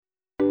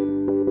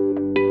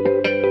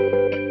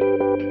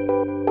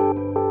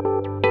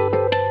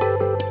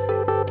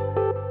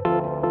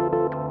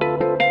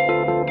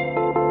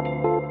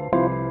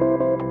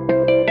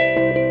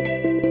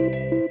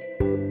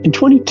In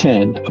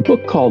 2010, a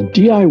book called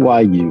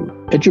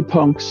DIYU,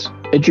 Edupunks,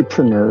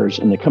 Edupreneurs,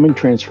 and the Coming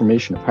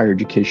Transformation of Higher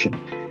Education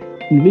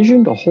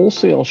envisioned a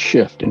wholesale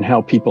shift in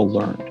how people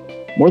learned.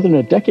 More than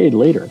a decade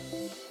later,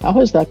 how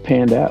has that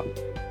panned out?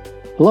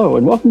 Hello,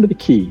 and welcome to The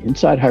Key,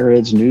 Inside Higher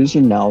Ed's news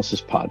and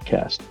analysis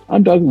podcast.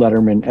 I'm Doug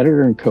Letterman,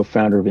 editor and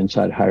co-founder of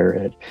Inside Higher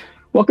Ed.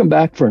 Welcome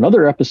back for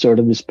another episode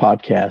of this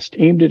podcast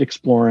aimed at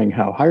exploring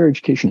how higher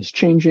education is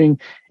changing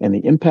and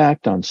the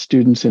impact on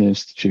students and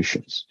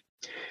institutions.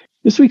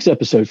 This week's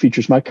episode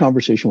features my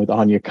conversation with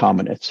Anya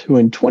Kamenetz, who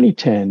in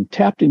 2010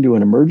 tapped into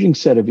an emerging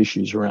set of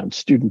issues around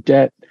student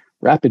debt,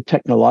 rapid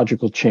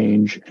technological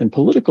change, and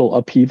political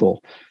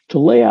upheaval to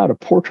lay out a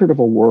portrait of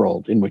a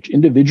world in which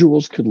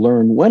individuals could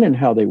learn when and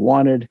how they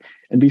wanted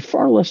and be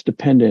far less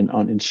dependent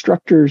on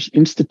instructors,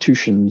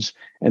 institutions,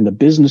 and the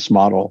business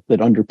model that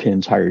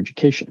underpins higher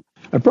education.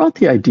 I brought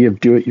the idea of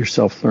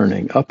do-it-yourself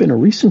learning up in a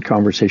recent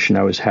conversation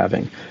I was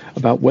having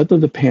about whether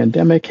the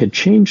pandemic had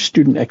changed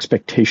student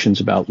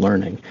expectations about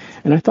learning,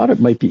 and I thought it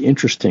might be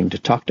interesting to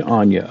talk to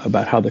Anya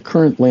about how the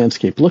current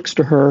landscape looks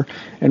to her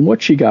and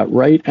what she got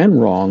right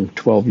and wrong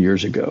 12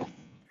 years ago.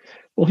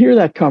 We'll hear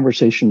that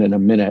conversation in a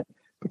minute,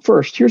 but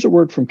first, here's a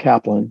word from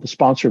Kaplan, the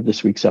sponsor of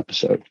this week's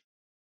episode.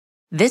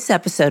 This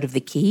episode of The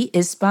Key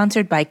is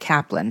sponsored by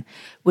Kaplan,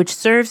 which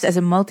serves as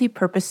a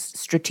multi-purpose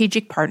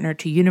strategic partner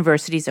to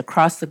universities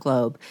across the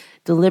globe,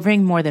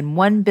 delivering more than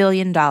 $1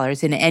 billion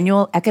in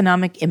annual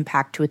economic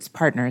impact to its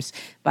partners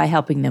by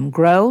helping them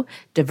grow,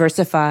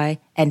 diversify,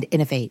 and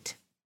innovate.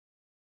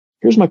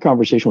 Here's my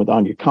conversation with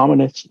Anya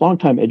Kamenetz,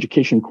 longtime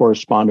education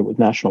correspondent with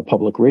National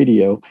Public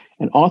Radio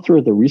and author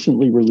of the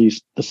recently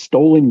released The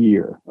Stolen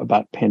Year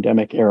about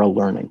pandemic-era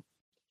learning.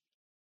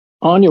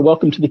 Anya,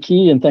 welcome to The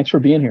Key, and thanks for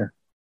being here.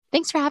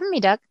 Thanks for having me,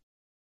 Doug.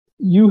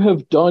 You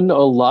have done a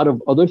lot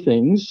of other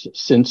things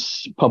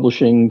since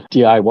publishing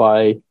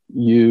DIYU,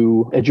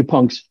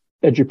 Edupunks,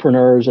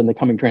 Edupreneurs, and the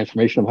Coming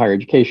Transformation of Higher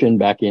Education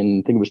back in,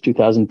 I think it was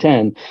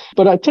 2010.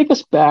 But take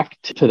us back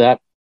to that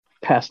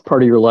past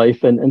part of your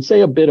life and say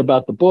a bit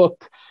about the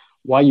book,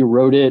 why you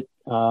wrote it,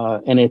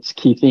 and its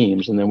key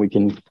themes, and then we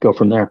can go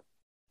from there.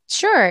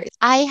 Sure.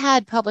 I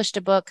had published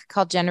a book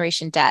called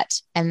Generation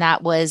Debt, and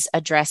that was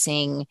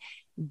addressing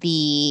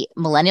the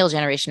millennial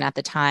generation at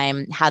the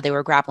time, how they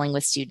were grappling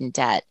with student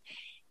debt,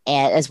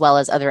 as well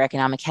as other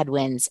economic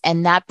headwinds.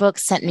 And that book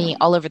sent me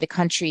all over the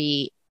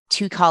country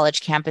to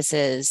college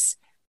campuses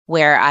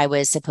where I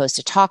was supposed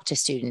to talk to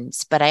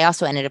students, but I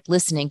also ended up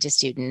listening to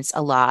students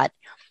a lot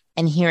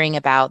and hearing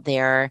about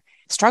their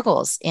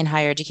struggles in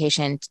higher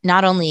education,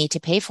 not only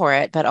to pay for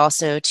it, but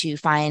also to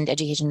find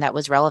education that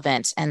was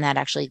relevant and that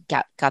actually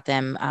got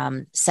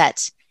them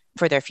set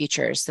for their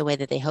futures the way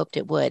that they hoped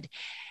it would.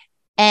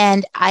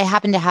 And I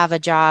happened to have a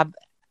job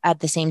at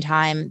the same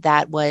time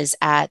that was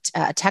at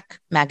a tech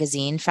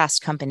magazine,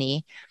 Fast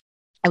Company.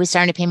 I was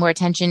starting to pay more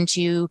attention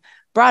to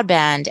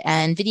broadband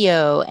and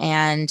video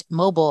and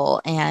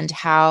mobile and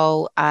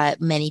how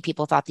many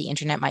people thought the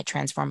internet might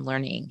transform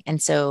learning. And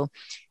so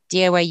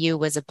DIYU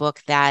was a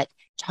book that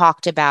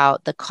talked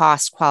about the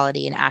cost,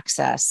 quality, and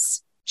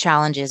access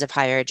challenges of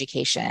higher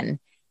education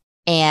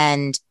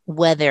and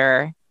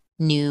whether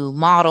new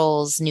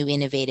models, new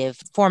innovative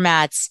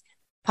formats,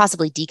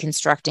 possibly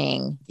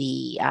deconstructing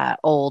the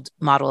old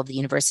model of the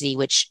university,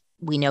 which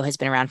we know has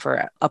been around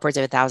for upwards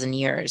of 1,000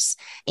 years,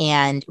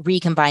 and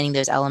recombining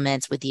those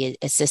elements with the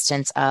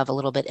assistance of a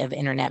little bit of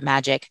internet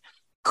magic.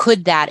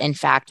 Could that, in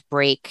fact,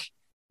 break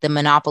the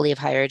monopoly of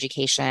higher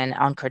education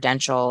on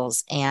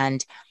credentials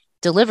and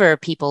deliver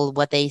people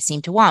what they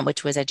seem to want,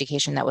 which was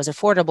education that was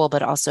affordable,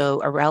 but also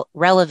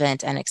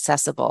relevant and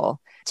accessible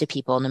to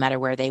people no matter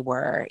where they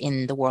were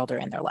in the world or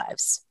in their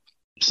lives?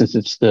 Since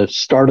it's the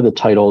start of the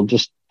title,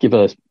 just give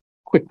a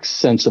quick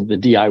sense of the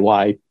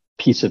DIY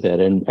piece of it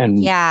and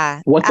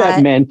what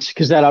that meant,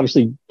 because that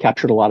obviously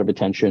captured a lot of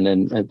attention,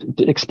 and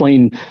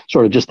explain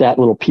sort of just that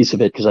little piece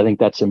of it, because I think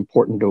that's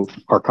important to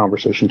our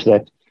conversation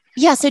today.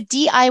 Yeah, so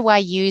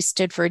DIYU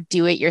stood for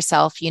Do It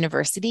Yourself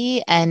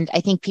University. And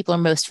I think people are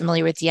most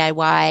familiar with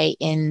DIY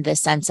in the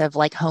sense of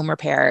like home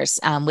repairs,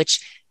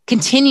 which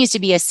continues to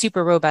be a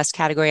super robust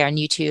category on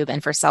YouTube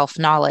and for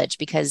self-knowledge,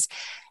 because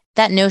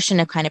that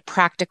notion of kind of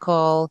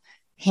practical,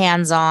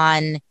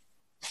 hands-on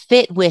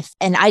fit with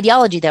an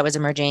ideology that was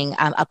emerging,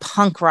 a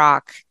punk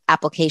rock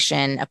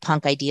application of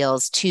punk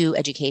ideals to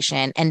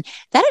education. And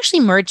that actually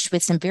merged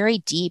with some very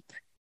deep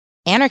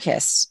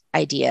anarchist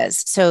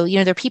ideas. So,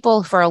 there are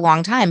people for a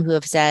long time who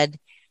have said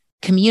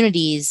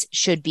communities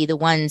should be the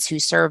ones who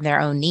serve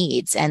their own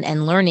needs.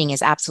 And learning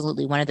is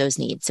absolutely one of those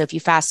needs. So if you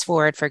fast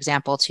forward, for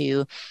example,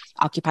 to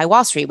Occupy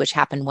Wall Street, which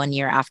happened 1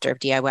 year after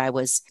DIY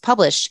was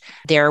published,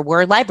 there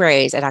were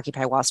libraries at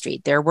Occupy Wall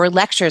Street. There were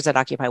lectures at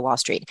Occupy Wall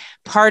Street.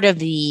 Part of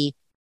the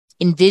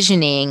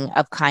envisioning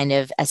of kind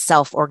of a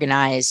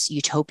self-organized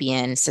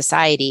utopian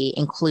society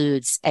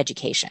includes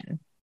education.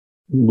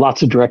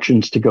 Lots of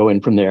directions to go in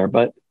from there.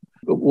 But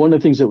one of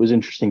the things that was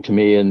interesting to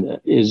me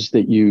is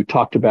that you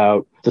talked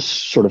about the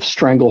sort of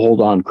stranglehold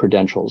on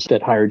credentials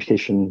that higher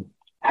education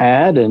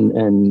had,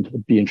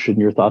 and be interested in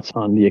your thoughts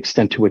on the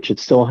extent to which it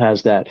still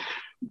has that.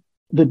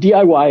 the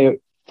DIY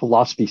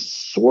philosophy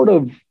sort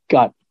of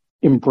got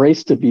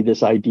embraced to be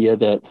this idea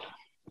that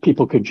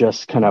people could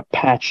just kind of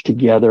patch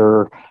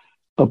together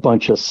a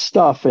bunch of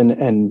stuff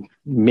and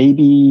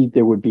maybe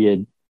there would be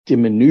a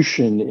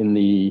diminution in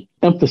the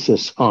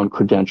emphasis on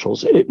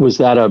credentials. Was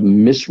that a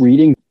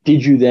misreading?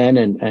 Did you then,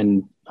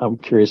 and I'm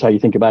curious how you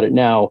think about it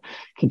now,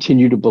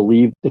 continue to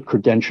believe that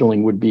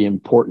credentialing would be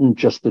important,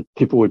 just that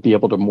people would be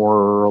able to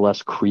more or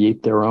less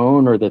create their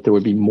own, or that there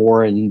would be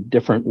more and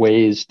different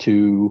ways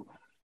to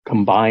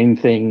combine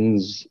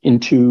things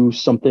into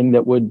something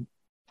that would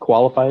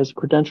qualify as a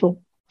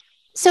credential?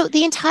 So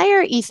the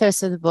entire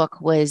ethos of the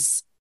book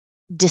was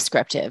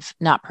descriptive,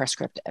 not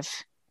prescriptive.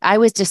 I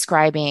was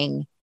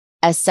describing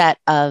a set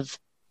of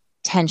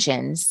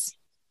tensions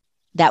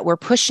that were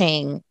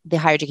pushing the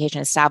higher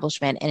education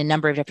establishment in a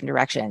number of different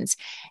directions.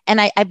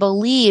 And I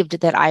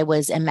believed that I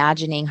was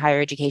imagining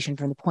higher education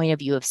from the point of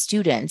view of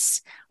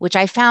students, which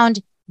I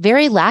found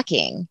very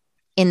lacking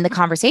in the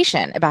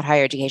conversation about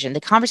higher education.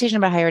 The conversation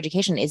about higher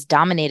education is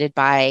dominated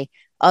by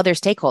other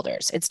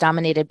stakeholders. It's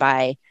dominated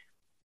by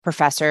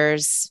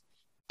professors,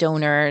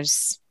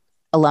 donors,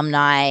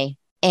 alumni,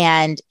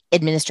 and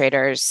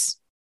administrators,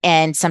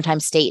 and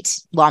sometimes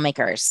state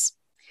lawmakers.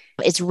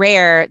 It's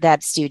rare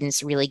that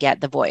students really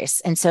get the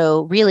voice. And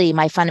so really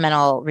my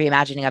fundamental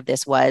reimagining of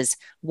this was,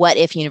 what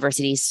if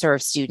universities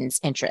serve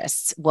students'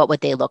 interests? What would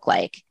they look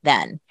like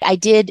then? I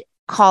did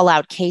call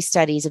out case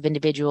studies of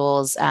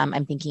individuals.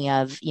 I'm thinking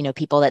of,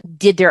 people that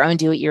did their own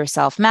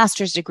do-it-yourself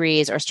master's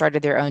degrees or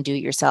started their own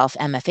do-it-yourself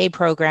MFA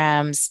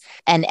programs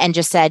and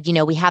just said,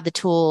 we have the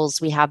tools,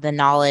 we have the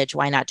knowledge,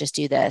 why not just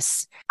do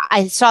this?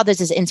 I saw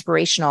this as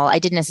inspirational. I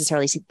didn't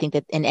necessarily think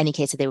that in any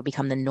case that they would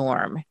become the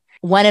norm.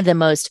 One of the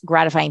most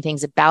gratifying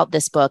things about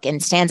this book,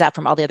 and stands out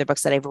from all the other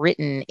books that I've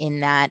written, in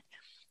that,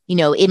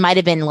 it might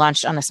have been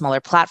launched on a smaller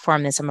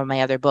platform than some of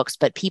my other books,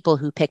 but people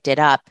who picked it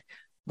up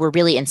were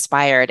really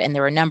inspired. And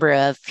there were a number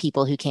of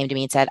people who came to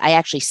me and said, I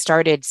actually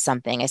started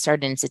something. I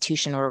started an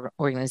institution or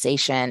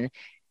organization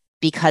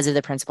because of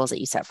the principles that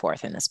you set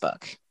forth in this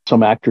book.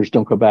 Some actors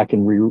don't go back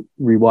and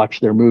rewatch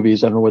their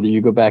movies. I don't know whether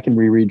you go back and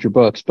reread your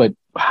books, but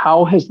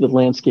how has the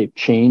landscape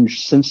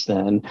changed since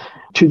then,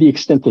 to the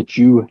extent that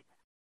you,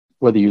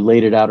 whether you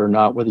laid it out or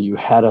not, whether you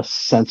had a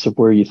sense of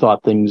where you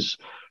thought things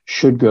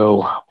should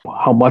go,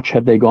 how much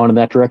have they gone in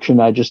that direction?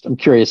 I'm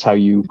curious how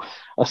you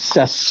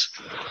assess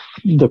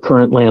the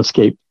current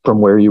landscape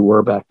from where you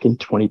were back in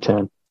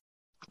 2010.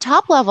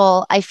 Top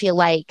level, I feel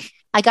like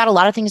I got a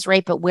lot of things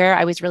right, but where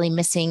I was really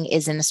missing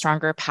is in a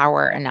stronger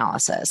power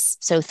analysis.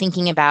 So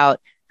thinking about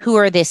who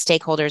are the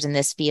stakeholders in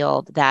this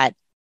field that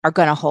are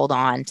going to hold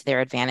on to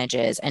their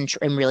advantages and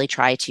really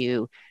try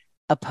to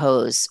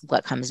oppose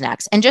what comes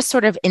next. And just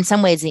sort of in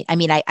some ways,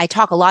 I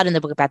talk a lot in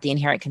the book about the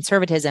inherent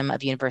conservatism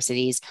of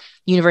universities.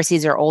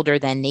 Universities are older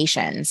than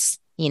nations.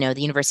 The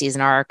universities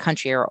in our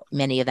country, or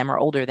many of them, are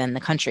older than the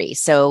country.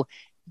 So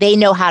they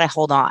know how to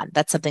hold on.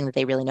 That's something that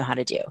they really know how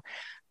to do.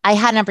 I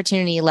had an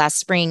opportunity last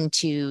spring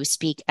to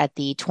speak at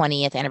the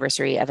 20th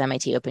anniversary of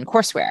MIT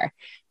OpenCourseware.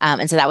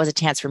 And so that was a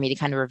chance for me to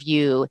kind of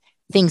review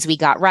things we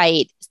got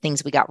right,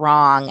 things we got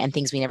wrong, and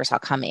things we never saw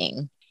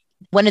coming.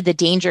 One of the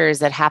dangers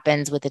that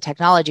happens with the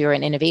technology or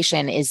an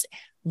innovation is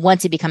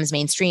once it becomes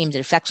mainstreamed,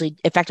 it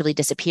effectively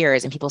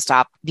disappears and people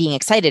stop being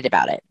excited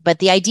about it. But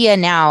the idea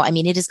now,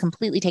 it is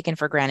completely taken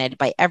for granted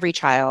by every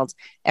child,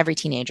 every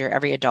teenager,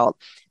 every adult,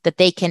 that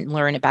they can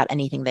learn about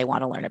anything they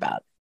want to learn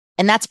about.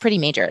 And that's pretty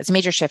major. It's a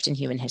major shift in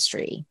human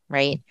history,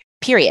 right?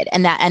 Period.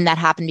 And that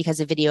happened because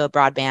of video,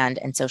 broadband,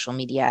 and social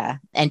media,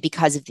 and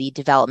because of the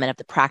development of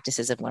the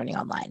practices of learning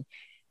online.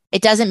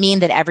 It doesn't mean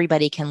that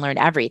everybody can learn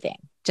everything.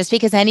 Just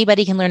because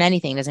anybody can learn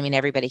anything doesn't mean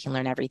everybody can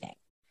learn everything.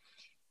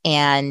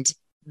 And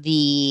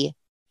the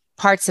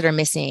parts that are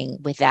missing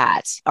with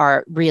that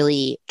are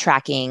really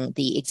tracking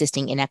the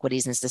existing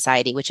inequities in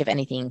society, which, if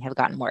anything, have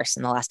gotten worse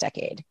in the last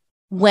decade.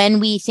 When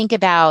we think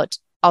about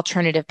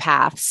alternative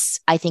paths,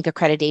 I think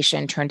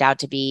accreditation turned out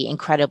to be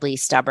incredibly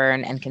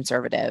stubborn and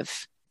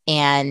conservative.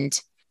 And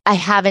I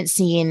haven't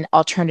seen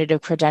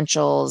alternative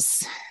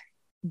credentials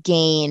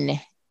gain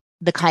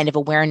the kind of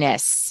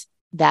awareness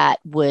that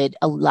would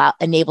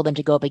enable them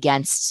to go up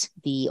against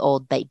the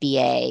old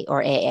BA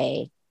or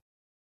AA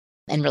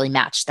and really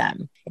match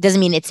them. It doesn't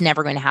mean it's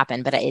never going to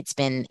happen, but it's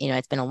been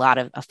a lot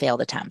of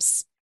failed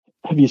attempts.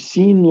 Have you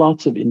seen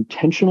lots of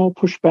intentional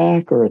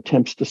pushback or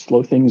attempts to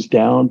slow things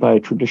down by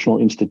traditional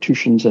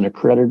institutions and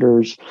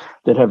accreditors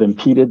that have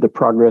impeded the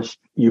progress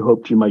you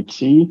hoped you might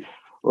see?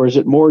 Or is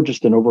it more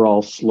just an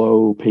overall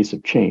slow pace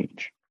of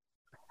change?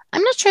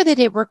 I'm not sure that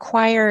it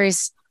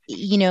requires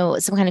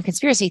some kind of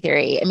conspiracy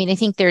theory. I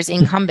think there's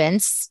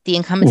incumbents. The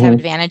incumbents have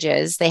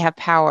advantages. They have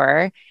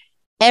power.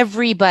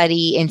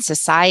 Everybody in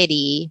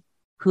society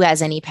who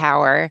has any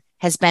power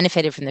has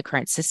benefited from the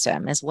current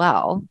system as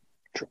well.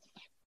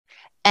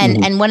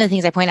 And one of the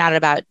things I point out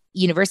about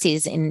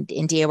universities in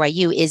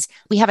DIYU is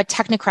we have a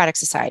technocratic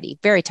society,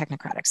 very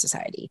technocratic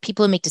society.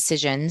 People who make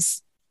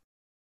decisions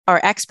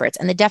are experts.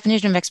 And the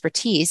definition of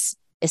expertise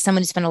is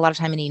someone who spent a lot of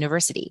time in a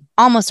university,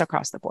 almost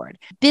across the board.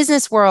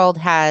 Business world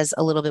has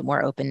a little bit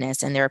more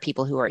openness, and there are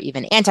people who are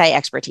even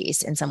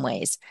anti-expertise in some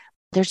ways.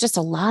 There's just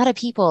a lot of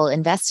people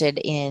invested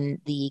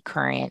in the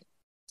current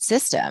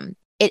system.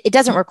 It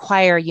doesn't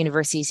require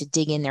universities to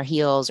dig in their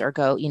heels or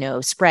go,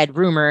 spread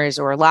rumors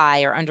or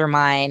lie or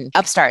undermine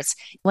upstarts.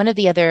 One of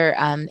the other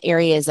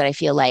areas that I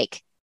feel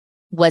like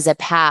was a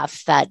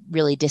path that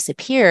really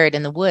disappeared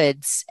in the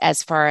woods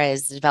as far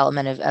as the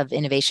development of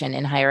innovation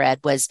in higher ed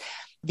was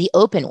the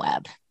open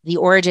web. The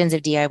origins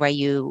of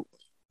DIYU,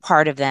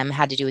 part of them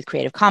had to do with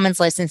Creative Commons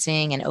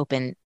licensing and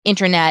open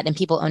internet and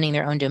people owning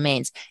their own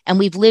domains. And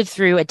we've lived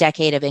through a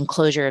decade of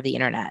enclosure of the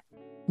internet,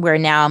 where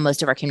now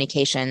most of our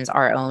communications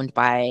are owned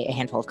by a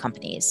handful of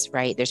companies,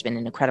 right? There's been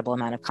an incredible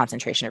amount of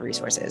concentration of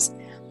resources.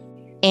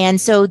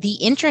 And so the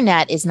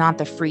internet is not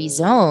the free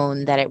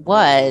zone that it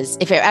was,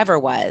 if it ever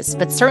was,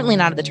 but certainly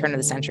not at the turn of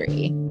the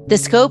century. The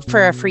scope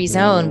for a free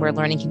zone where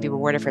learning can be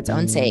rewarded for its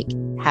own sake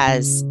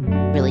has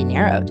really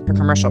narrowed for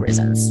commercial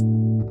reasons.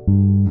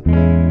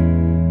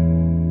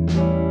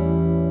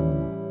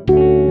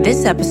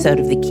 This episode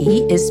of The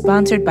Key is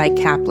sponsored by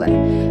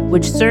Kaplan,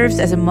 which serves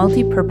as a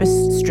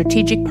multi-purpose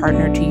strategic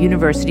partner to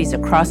universities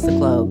across the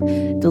globe,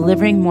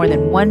 delivering more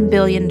than $1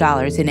 billion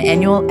in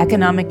annual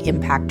economic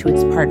impact to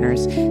its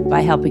partners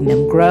by helping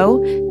them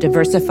grow,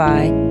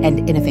 diversify,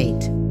 and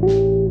innovate.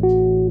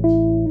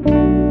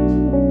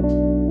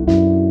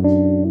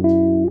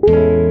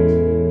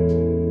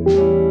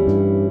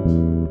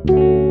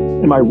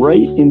 Am I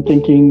right in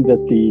thinking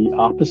that the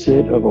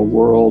opposite of a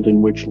world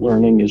in which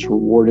learning is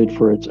rewarded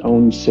for its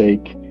own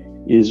sake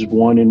is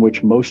one in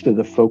which most of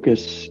the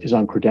focus is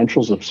on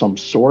credentials of some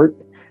sort?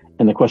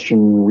 And the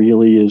question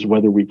really is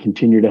whether we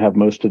continue to have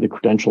most of the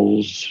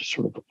credentials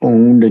sort of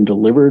owned and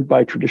delivered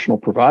by traditional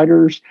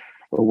providers,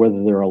 or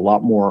whether there are a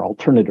lot more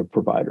alternative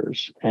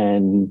providers,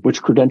 and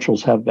which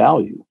credentials have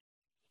value.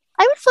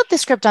 I would flip the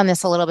script on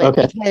this a little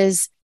bit,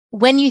 because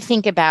when you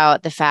think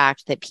about the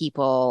fact that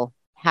people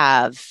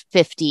have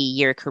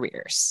 50-year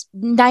careers,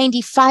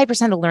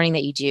 95% of learning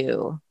that you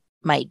do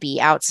might be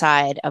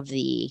outside of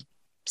the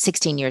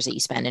 16 years that you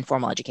spend in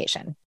formal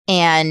education.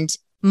 And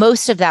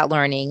most of that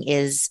learning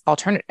is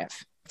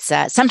alternative.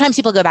 So sometimes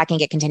people go back and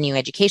get continuing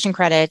education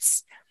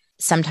credits.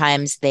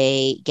 Sometimes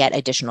they get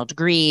additional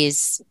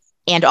degrees.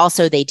 And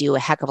also they do a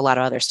heck of a lot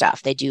of other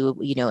stuff. They do,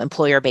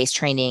 employer-based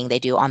training. They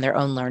do on their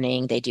own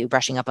learning. They do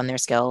brushing up on their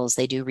skills.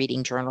 They do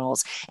reading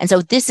journals. And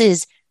so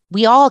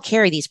we all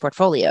carry these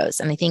portfolios.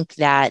 And I think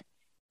that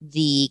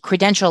the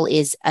credential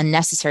is a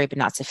necessary but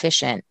not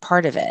sufficient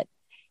part of it.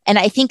 And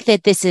I think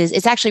that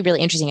it's actually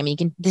really interesting. I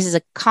mean, this is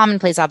a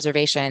commonplace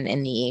observation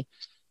in the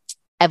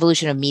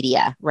evolution of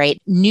media,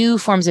 right? New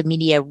forms of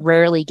media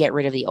rarely get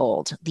rid of the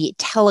old. The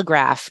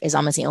telegraph is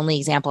almost the only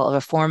example of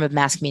a form of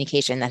mass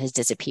communication that has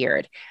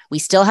disappeared. We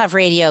still have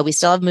radio, we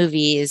still have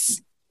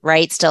movies,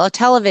 right? Still have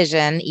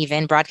television,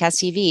 even broadcast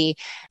TV.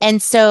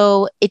 And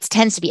so it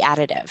tends to be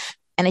additive.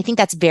 And I think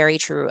that's very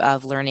true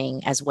of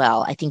learning as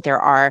well. I think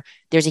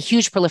there's a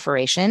huge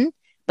proliferation,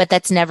 but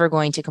that's never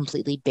going to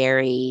completely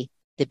bury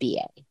the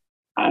BA.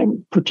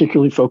 I'm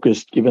particularly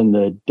focused, given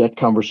the debt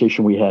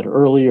conversation we had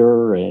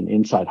earlier and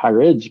inside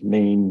higher ed's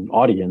main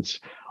audience,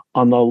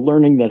 on the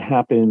learning that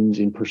happens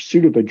in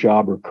pursuit of a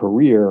job or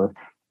career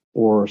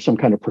or some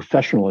kind of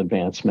professional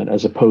advancement,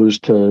 as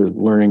opposed to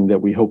learning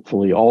that we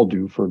hopefully all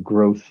do for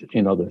growth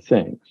in other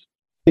things.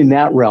 In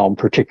that realm,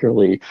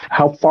 particularly,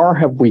 how far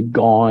have we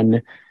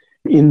gone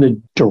in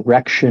the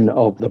direction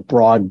of the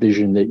broad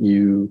vision that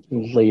you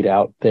laid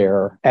out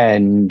there?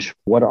 And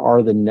what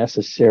are the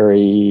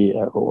necessary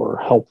or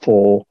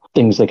helpful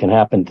things that can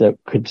happen that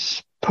could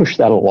push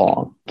that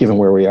along, given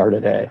where we are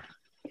today?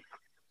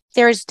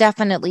 There's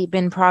definitely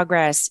been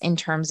progress in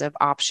terms of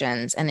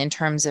options and in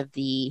terms of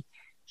the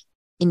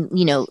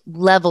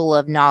level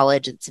of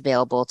knowledge that's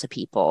available to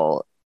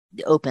people,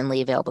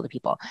 openly available to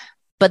people.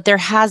 But there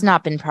has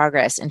not been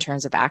progress in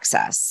terms of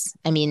access.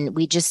 I mean,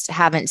 we just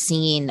haven't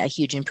seen a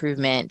huge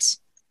improvement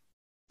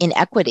in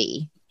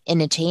equity,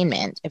 in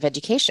attainment of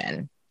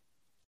education.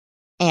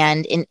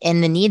 And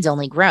the needs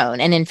only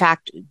grown. And in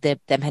fact, the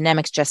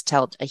pandemic's just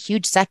dealt a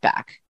huge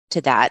setback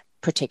to that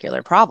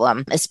particular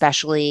problem,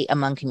 especially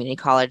among community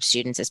college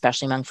students,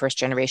 especially among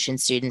first-generation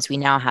students. We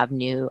now have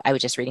I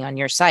was just reading on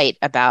your site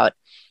about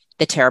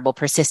the terrible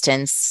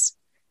persistence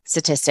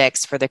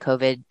statistics for the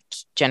COVID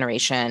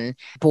generation,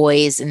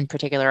 boys in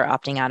particular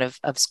opting out of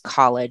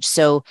college.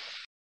 So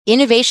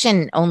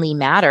innovation only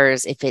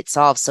matters if it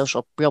solves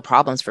real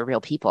problems for real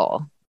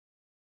people.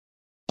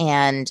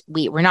 And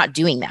we're not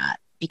doing that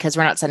because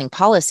we're not setting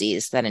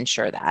policies that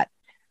ensure that.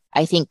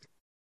 I think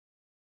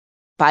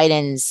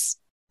Biden's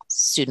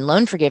student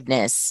loan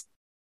forgiveness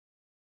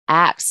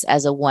acts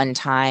as a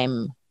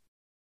one-time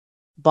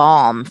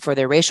balm for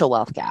the racial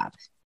wealth gap.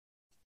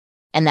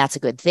 And that's a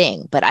good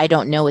thing. But I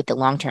don't know what the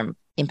long-term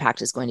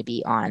impact is going to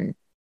be on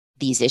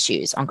these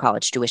issues, on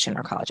college tuition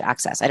or college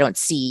access. I don't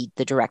see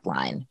the direct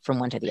line from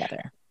one to the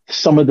other.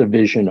 Some of the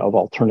vision of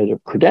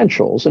alternative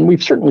credentials, and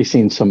we've certainly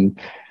seen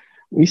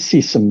we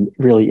see some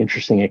really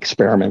interesting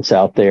experiments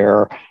out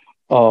there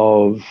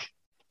of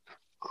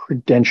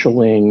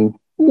credentialing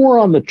more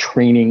on the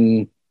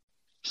training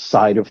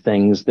side of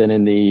things than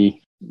in the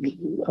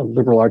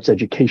liberal arts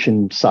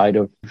education side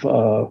of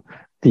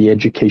the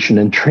education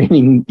and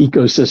training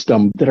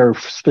ecosystem that are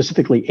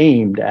specifically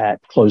aimed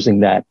at closing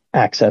that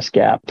access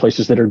gap.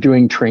 Places that are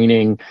doing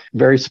training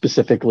very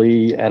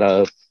specifically at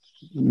a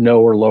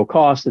no or low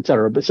cost, et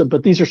cetera.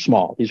 But these are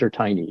small. These are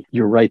tiny.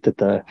 You're right that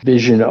the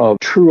vision of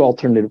true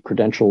alternative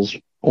credentials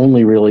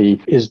only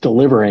really is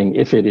delivering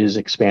if it is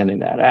expanding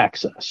that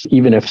access.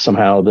 Even if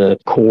somehow the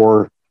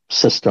core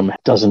system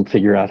doesn't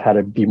figure out how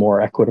to be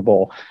more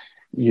equitable,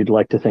 you'd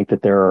like to think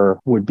that there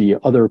would be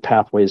other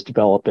pathways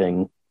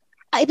developing.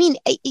 I mean,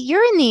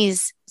 you're in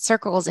these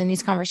circles, in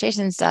these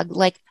conversations, Doug.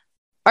 Like,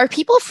 are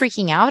people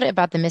freaking out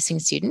about the missing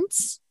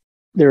students?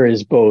 There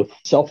is both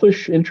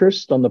selfish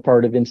interest on the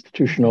part of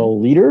institutional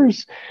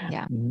leaders,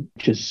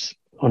 which is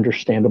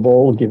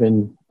understandable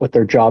given what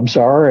their jobs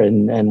are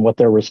and what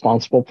they're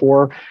responsible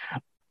for.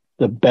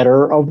 The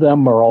better of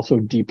them are also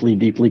deeply,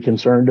 deeply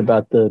concerned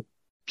about the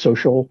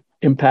social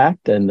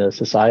impact and the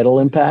societal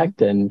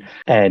impact and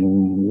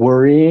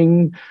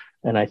worrying.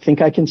 And I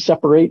think I can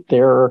separate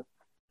their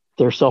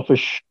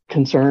selfish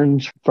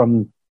concerns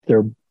from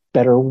their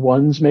better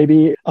ones,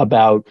 maybe,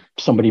 about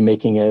somebody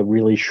making a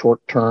really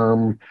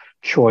short-term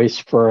choice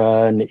for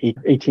an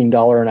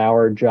 $18 an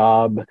hour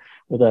job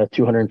with a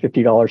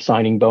 $250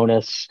 signing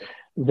bonus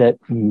that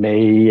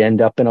may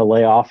end up in a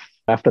layoff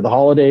after the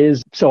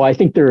holidays. So I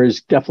think there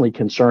is definitely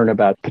concern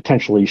about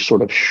potentially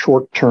sort of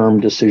short-term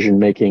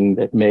decision-making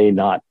that may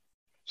not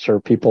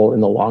serve people in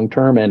the long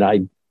term. And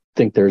I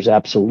think there's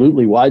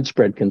absolutely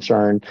widespread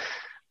concern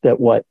that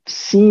what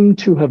seemed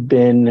to have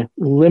been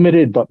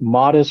limited but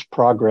modest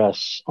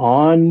progress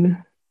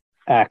on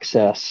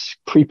access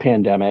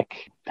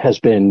pre-pandemic has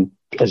been,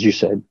 as you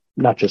said,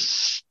 not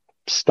just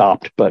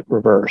stopped, but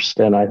reversed.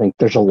 And I think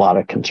there's a lot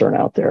of concern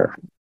out there.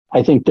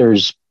 I think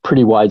there's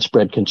pretty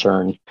widespread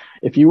concern.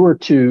 If you were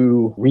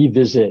to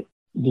revisit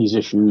these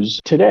issues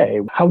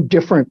today, how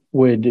different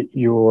would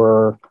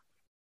your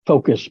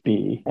focus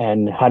be?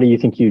 And how do you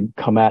think you'd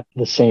come at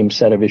the same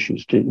set of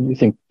issues? Do you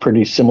think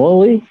pretty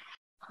similarly?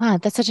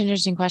 That's such an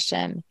interesting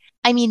question.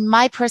 I mean,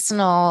 my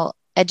personal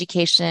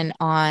education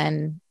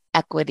on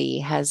equity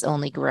has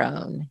only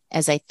grown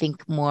as I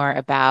think more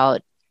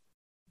about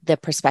the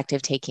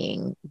perspective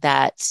taking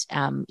that,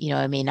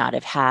 I may not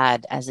have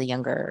had as a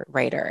younger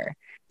writer.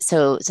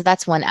 So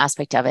that's one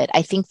aspect of it.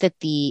 I think that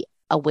the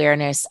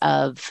awareness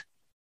of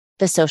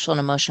the social and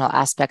emotional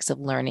aspects of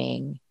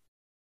learning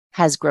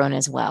has grown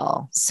as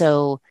well.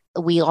 So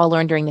we all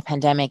learned during the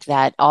pandemic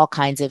that all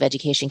kinds of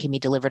education can be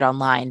delivered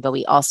online, but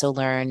we also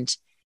learned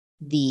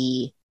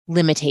the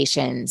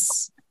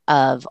limitations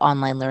of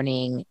online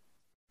learning,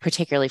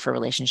 particularly for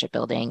relationship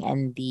building,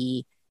 and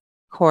the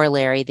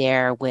corollary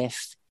there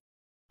with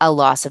a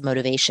loss of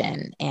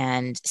motivation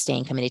and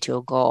staying committed to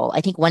a goal. I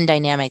think one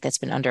dynamic that's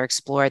been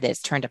underexplored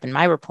that's turned up in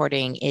my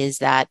reporting is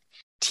that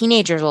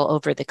teenagers all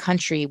over the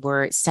country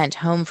were sent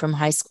home from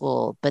high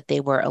school, but they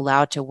were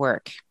allowed to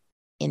work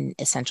in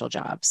essential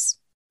jobs.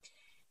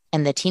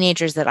 And the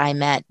teenagers that I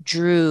met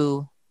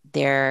drew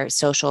their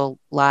social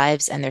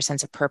lives and their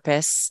sense of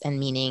purpose and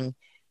meaning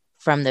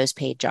from those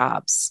paid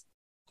jobs.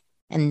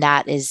 And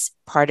that is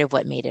part of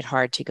what made it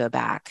hard to go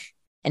back,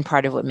 and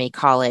part of what made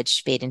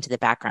college fade into the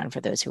background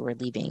for those who were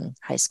leaving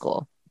high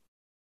school.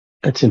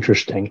 That's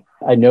interesting.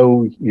 I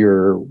know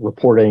your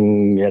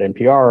reporting at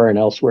NPR and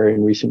elsewhere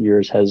in recent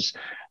years has,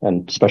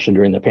 and especially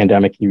during the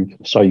pandemic, you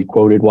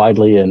quoted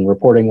widely and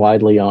reporting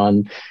widely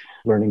on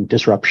learning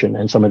disruption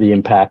and some of the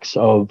impacts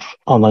of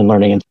online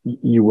learning. And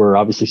you were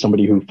obviously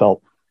somebody who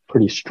felt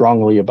pretty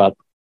strongly about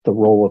the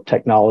role of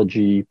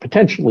technology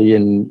potentially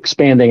in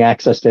expanding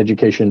access to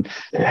education.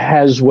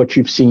 Has what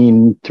you've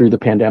seen through the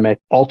pandemic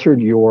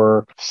altered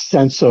your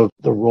sense of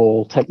the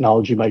role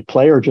technology might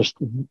play, or just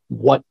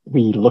what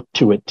we look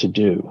to it to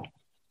do?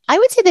 I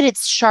would say that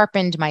it's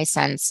sharpened my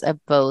sense of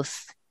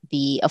both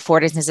the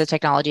affordance of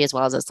technology as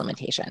well as its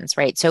limitations,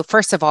 right? So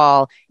first of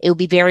all, it would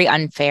be very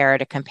unfair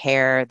to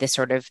compare this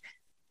sort of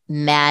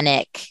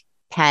manic,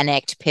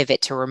 panicked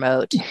pivot to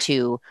remote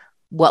to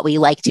what we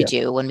like to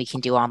do when we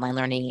can do online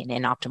learning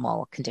in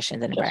optimal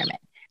conditions and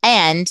environment.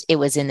 And it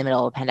was in the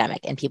middle of a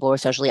pandemic and people were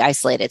socially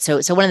isolated. So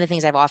one of the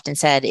things I've often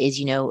said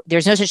is,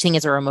 there's no such thing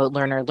as a remote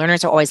learner.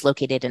 Learners are always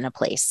located in a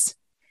place.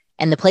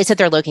 And the place that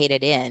they're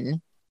located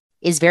in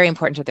is very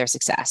important to their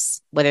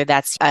success, whether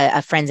that's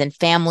a friends and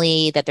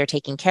family that they're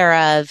taking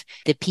care of,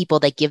 the people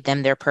that give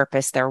them their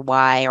purpose, their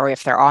why, or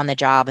if they're on the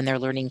job and they're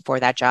learning for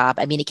that job.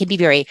 I mean, it can be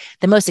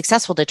the most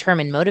successful,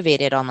 determined,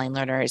 motivated online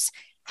learners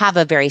have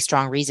a very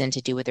strong reason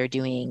to do what they're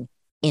doing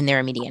in their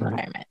immediate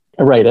environment.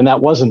 Right. And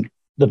that wasn't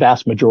the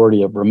vast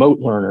majority of remote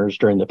learners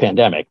during the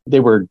pandemic. They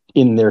were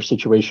in their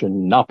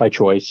situation not by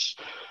choice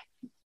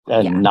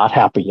and not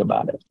happy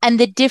about it. And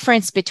the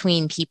difference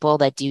between people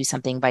that do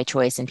something by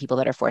choice and people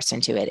that are forced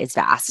into it is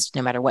vast,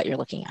 no matter what you're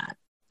looking at.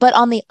 But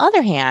on the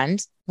other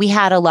hand, we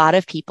had a lot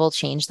of people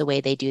change the way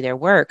they do their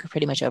work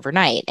pretty much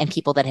overnight. And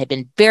people that had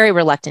been very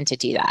reluctant to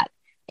do that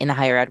in the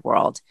higher ed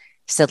world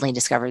suddenly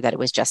discovered that it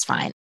was just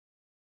fine.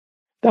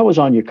 That was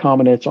Anya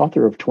Kamenetz,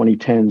 author of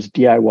 2010's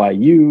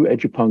DIYU,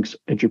 Edupunks,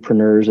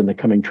 Edupreneurs, and the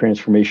Coming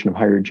Transformation of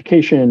Higher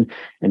Education,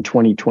 and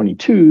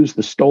 2022's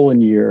The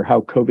Stolen Year, How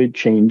COVID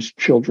Changed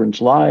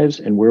Children's Lives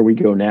and Where We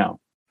Go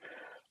Now.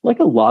 Like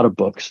a lot of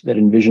books that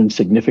envision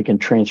significant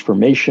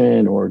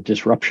transformation or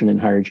disruption in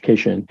higher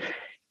education,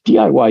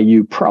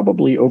 DIYU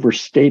probably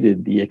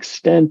overstated the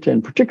extent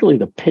and particularly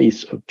the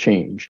pace of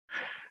change.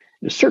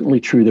 It's certainly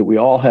true that we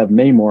all have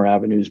many more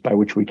avenues by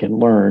which we can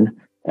learn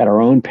at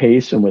our own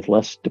pace and with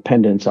less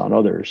dependence on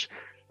others.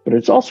 But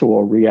it's also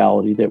a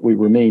reality that we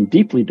remain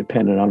deeply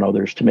dependent on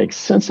others to make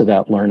sense of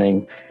that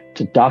learning,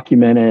 to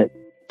document it,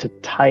 to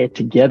tie it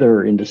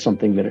together into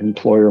something that an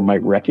employer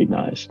might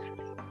recognize.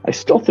 I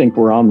still think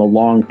we're on the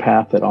long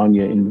path that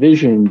Anya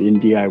envisioned in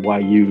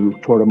DIYU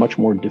toward a much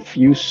more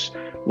diffuse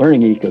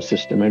learning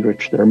ecosystem in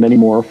which there are many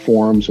more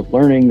forms of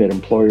learning that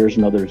employers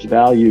and others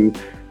value,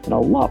 and a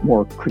lot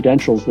more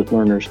credentials that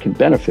learners can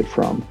benefit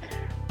from.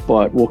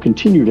 But we'll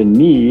continue to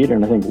need,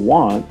 and I think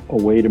want, a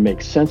way to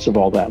make sense of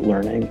all that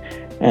learning.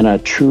 And a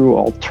true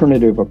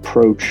alternative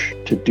approach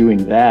to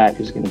doing that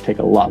is going to take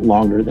a lot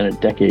longer than a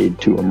decade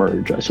to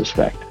emerge, I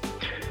suspect.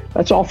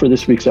 That's all for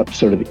this week's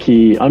episode of The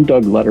Key. I'm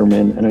Doug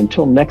Letterman, and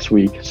until next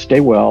week, stay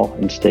well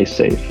and stay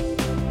safe.